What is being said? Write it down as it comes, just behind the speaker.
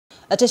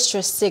A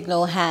distress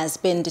signal has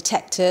been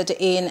detected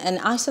in an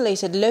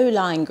isolated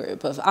low-lying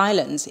group of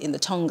islands in the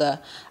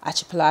Tonga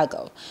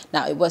archipelago.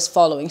 Now, it was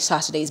following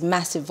Saturday's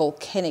massive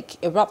volcanic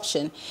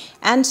eruption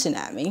and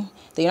tsunami,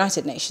 the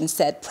United Nations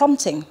said,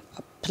 prompting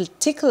a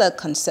particular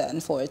concern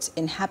for its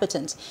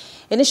inhabitants.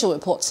 Initial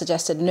reports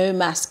suggested no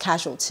mass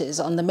casualties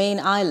on the main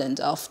island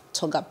of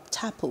Tonga,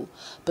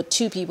 but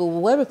 2 people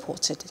were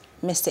reported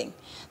missing.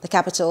 The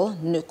capital,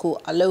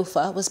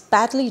 Nuku'alofa, was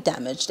badly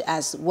damaged,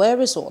 as were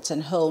resorts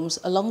and homes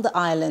along the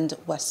island's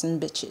western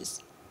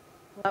beaches.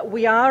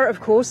 We are, of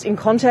course, in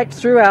contact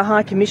through our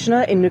High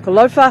Commissioner in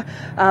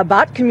Nuku'alofa,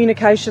 but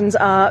communications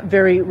are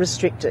very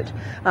restricted.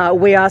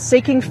 We are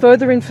seeking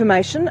further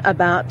information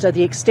about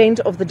the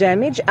extent of the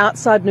damage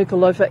outside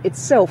Nuku'alofa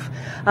itself.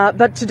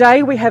 But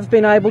today we have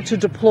been able to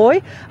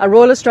deploy a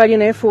Royal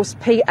Australian Air Force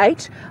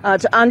P-8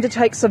 to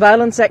undertake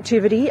surveillance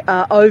activity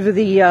over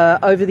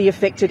the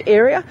affected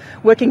area,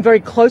 working very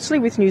closely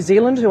with New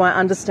Zealand, who I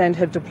understand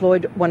have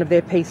deployed one of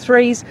their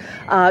P-3s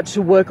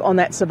to work on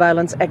that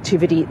surveillance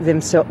activity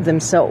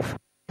themselves.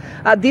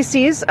 This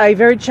is a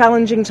very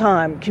challenging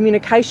time.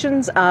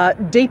 Communications are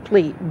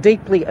deeply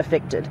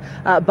affected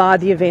by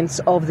the events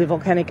of the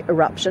volcanic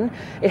eruption.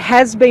 It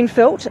has been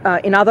felt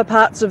in other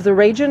parts of the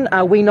region.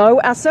 We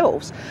know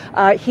ourselves.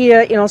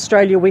 Here in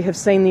Australia, we have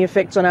seen the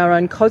effects on our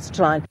own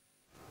coastline.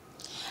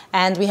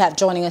 And we have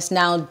joining us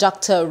now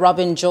Dr.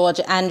 Robin George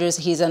Andrews.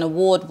 He's an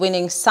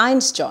award-winning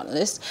science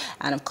journalist,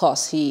 and of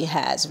course he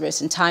has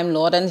written Time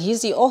Lord, and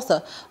he's the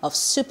author of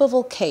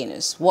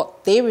Supervolcanoes,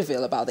 What They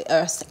Reveal About the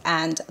Earth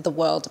and the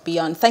World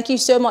Beyond. Thank you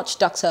so much,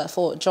 Doctor,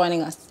 for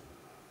joining us.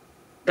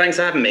 Thanks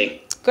for having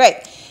me. Great.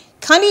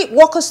 Kindly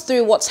walk us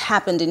through what's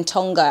happened in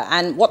Tonga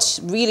and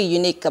what's really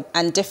unique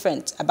and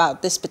different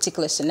about this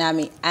particular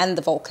tsunami and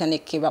the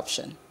volcanic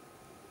eruption.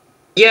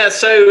 Yeah,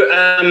 so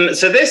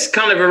this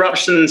kind of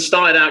eruption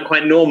started out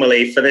quite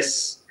normally for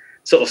this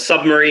sort of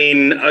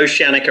submarine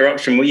oceanic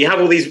eruption, where you have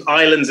all these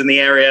islands in the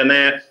area and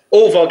they're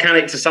all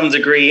volcanic to some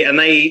degree, and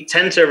they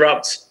tend to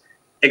erupt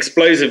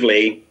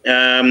explosively.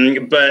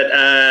 But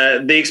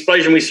the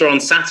explosion we saw on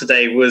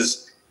Saturday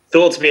was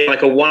thought to be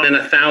like a 1 in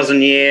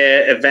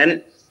 1,000-year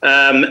event.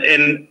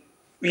 And,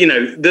 you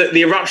know,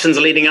 the eruptions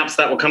leading up to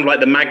that were kind of like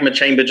the magma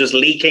chamber just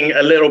leaking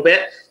a little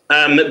bit.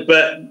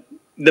 But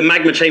the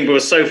magma chamber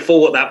was so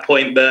full at that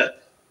point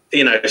that,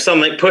 you know,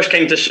 something push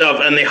came to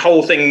shove and the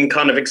whole thing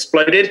kind of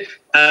exploded.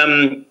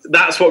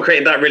 That's what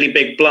created that really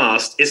big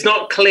blast. It's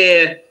not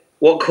clear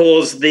what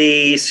caused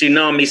the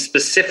tsunami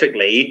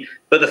specifically,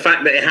 but the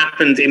fact that it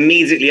happened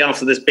immediately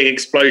after this big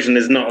explosion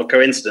is not a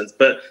coincidence.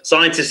 But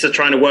scientists are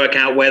trying to work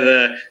out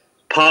whether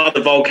part of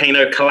the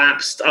volcano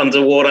collapsed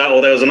underwater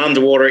or there was an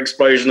underwater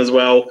explosion as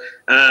well.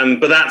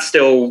 But that's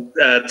still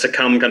to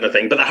come, kind of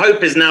thing. But the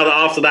hope is now that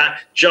after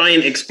that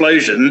giant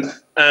explosion,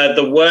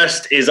 the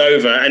worst is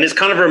over. And it's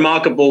kind of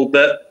remarkable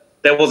that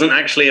there wasn't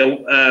actually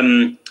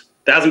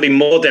there hasn't been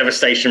more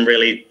devastation,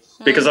 really,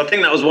 because I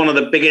think that was one of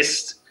the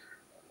biggest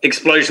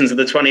explosions of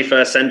the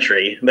 21st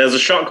century. There was a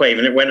shockwave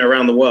and it went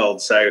around the world.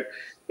 So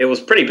it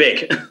was pretty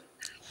big.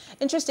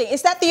 Interesting.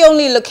 Is that the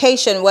only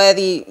location where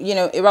the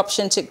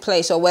eruption took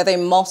place, or were there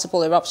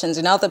multiple eruptions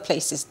in other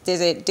places?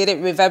 Did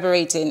it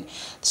reverberate in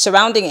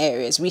surrounding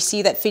areas? We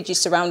see that Fiji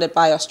is surrounded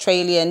by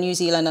Australia and New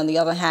Zealand on the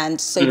other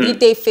hand. So did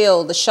they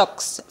feel the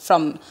shocks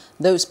from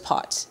those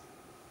parts?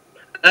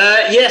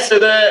 Yeah, so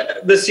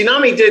the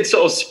tsunami did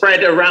sort of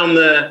spread around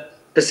the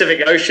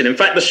Pacific Ocean. In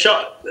fact,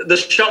 the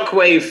shock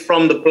wave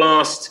from the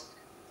blast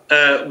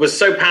was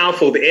so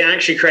powerful that it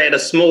actually created a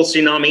small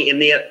tsunami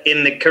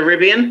in the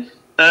Caribbean.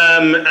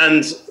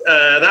 And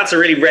that's a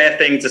really rare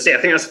thing to see.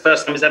 I think that's the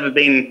first time it's ever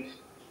been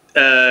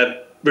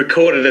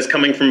recorded as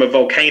coming from a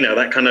volcano,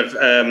 that kind of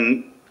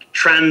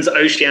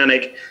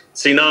transoceanic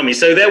tsunami.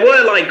 So there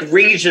were like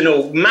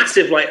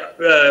massive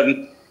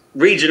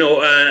regional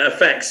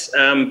effects.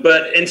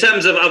 But in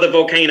terms of other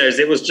volcanoes,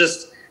 it was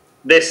just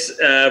this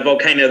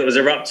volcano that was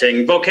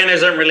erupting. Volcanoes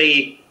don't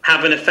really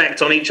have an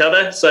effect on each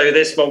other. So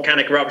this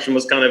volcanic eruption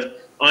was kind of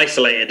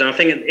isolated. And I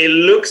think it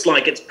looks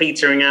like it's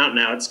petering out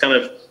now. It's kind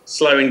of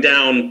slowing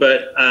down,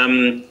 but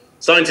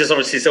scientists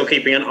obviously still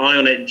keeping an eye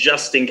on it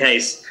just in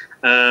case,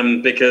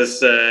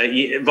 because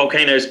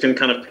volcanoes can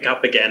kind of pick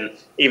up again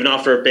even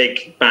after a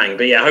big bang.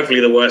 But yeah,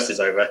 hopefully the worst is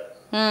over.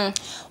 Well,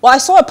 I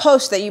saw a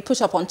post that you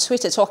put up on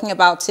Twitter talking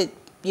about it,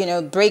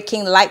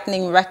 breaking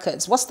lightning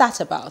records. What's that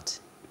about?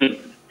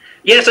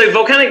 Yeah, so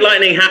volcanic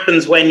lightning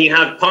happens when you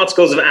have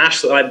particles of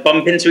ash that like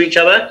bump into each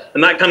other,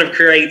 and that kind of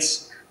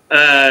creates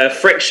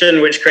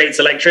friction, which creates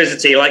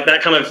electricity, like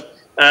that kind of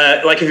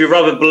like if you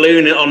rub a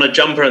balloon on a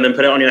jumper and then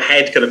put it on your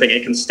head kind of thing,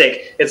 it can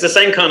stick. It's the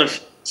same kind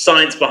of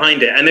science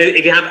behind it. And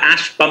if you have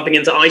ash bumping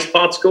into ice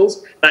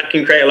particles, that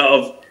can create a lot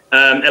of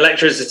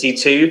electricity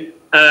too.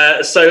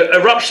 So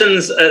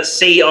eruptions at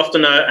sea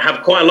often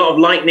have quite a lot of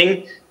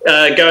lightning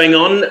going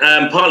on,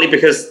 partly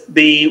because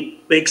the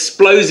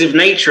explosive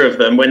nature of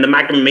them, when the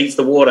magma meets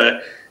the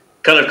water,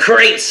 kind of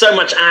creates so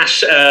much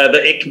ash that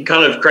it can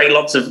kind of create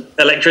lots of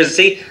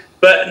electricity.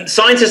 But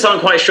scientists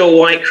aren't quite sure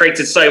why it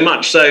created so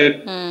much. So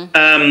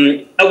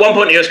at one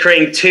point, it was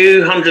creating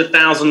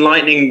 200,000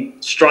 lightning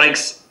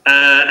strikes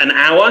an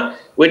hour,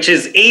 which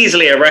is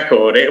easily a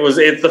record. It was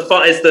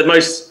the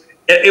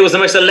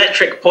most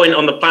electric point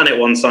on the planet.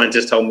 One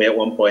scientist told me at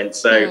one point.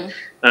 So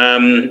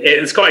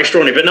it's quite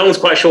extraordinary, but no one's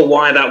quite sure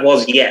why that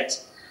was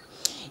yet.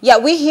 Yeah,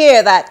 we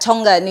hear that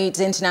Tonga needs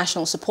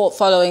international support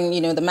following,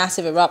 the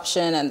massive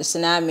eruption and the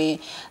tsunami,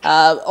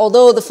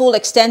 although the full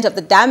extent of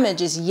the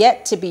damage is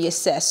yet to be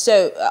assessed.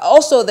 So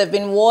also there have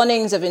been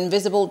warnings of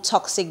invisible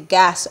toxic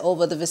gas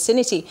over the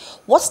vicinity.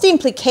 What's the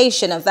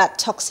implication of that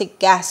toxic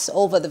gas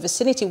over the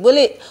vicinity? Will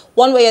it,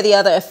 one way or the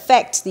other,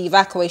 affect the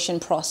evacuation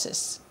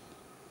process?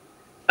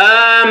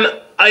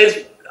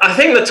 I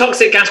think the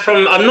toxic gas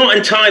problem, I'm not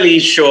entirely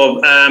sure,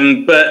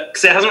 but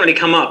because it hasn't really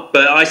come up,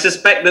 but I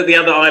suspect that the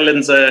other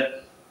islands are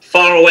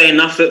far away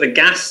enough that the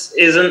gas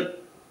isn't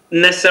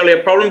necessarily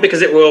a problem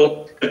because it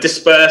will have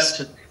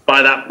dispersed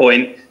by that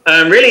point.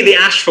 Really, the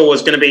ashfall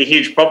is going to be a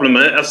huge problem.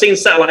 I've seen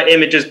satellite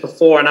images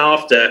before and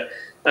after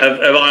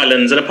of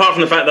islands, and apart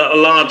from the fact that a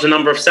large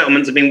number of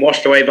settlements have been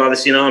washed away by the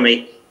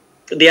tsunami,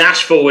 the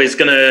ashfall is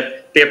going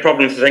to be a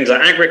problem for things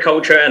like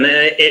agriculture, and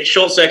it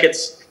short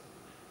circuits,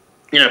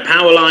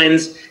 power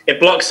lines. It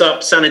blocks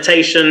up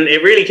sanitation.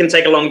 It really can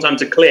take a long time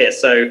to clear.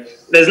 So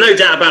there's no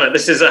doubt about it.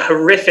 This is a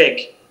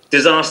horrific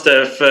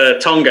disaster for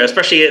Tonga,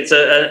 especially it's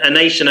a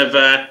nation of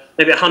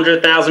maybe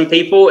 100,000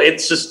 people.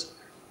 It's just,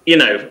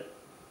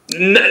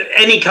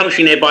 any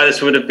country nearby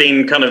this would have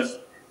been kind of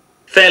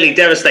fairly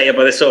devastated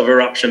by this sort of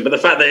eruption. But the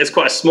fact that it's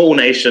quite a small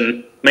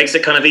nation makes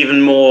it kind of even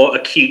more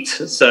acute.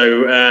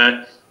 So,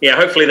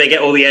 hopefully they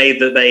get all the aid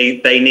that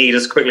they need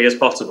as quickly as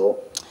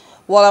possible.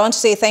 Well, I want to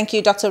say thank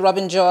you. Dr.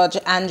 Robin George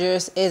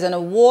Andrews is an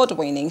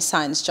award-winning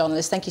science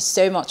journalist. Thank you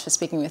so much for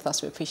speaking with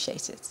us. We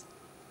appreciate it.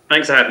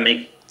 Thanks for having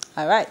me.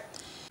 All right.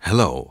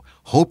 Hello.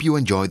 Hope you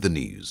enjoyed the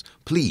news.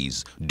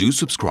 Please do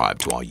subscribe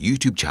to our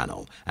YouTube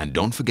channel and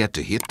don't forget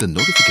to hit the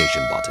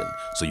notification button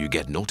so you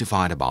get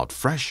notified about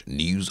fresh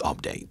news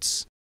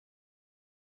updates.